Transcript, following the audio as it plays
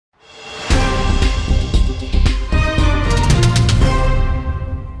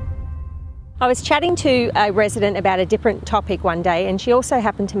I was chatting to a resident about a different topic one day, and she also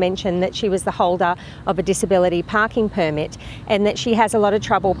happened to mention that she was the holder of a disability parking permit and that she has a lot of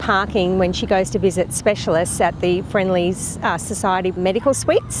trouble parking when she goes to visit specialists at the Friendly's Society medical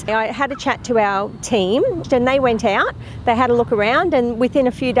suites. I had a chat to our team and they went out, they had a look around, and within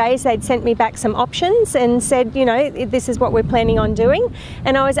a few days they'd sent me back some options and said, you know, this is what we're planning on doing.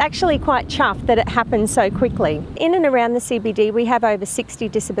 And I was actually quite chuffed that it happened so quickly. In and around the CBD we have over 60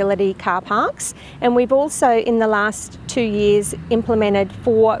 disability car parks. And we've also, in the last 2 years, implemented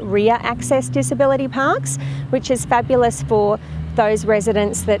 4 rear access disability parks, which is fabulous for those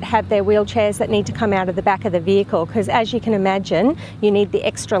residents that have their wheelchairs that need to come out of the back of the vehicle, because as you can imagine, you need the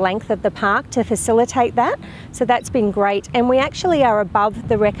extra length of the park to facilitate that. So that's been great. And we actually are above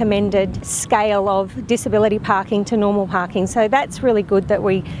the recommended scale of disability parking to normal parking. So that's really good that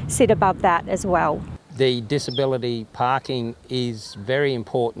we sit above that as well. The disability parking is very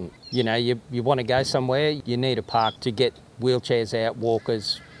important. You know, you want to go somewhere, you need a park to get wheelchairs out,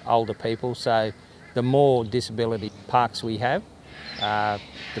 walkers, older people. So the more disability parks we have, the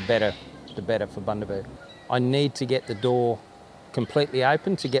better for Bundaberg. I need to get the door completely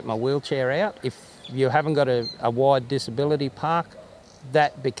open to get my wheelchair out. If you haven't got a wide disability park,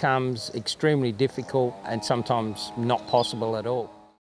 that becomes extremely difficult and sometimes not possible at all.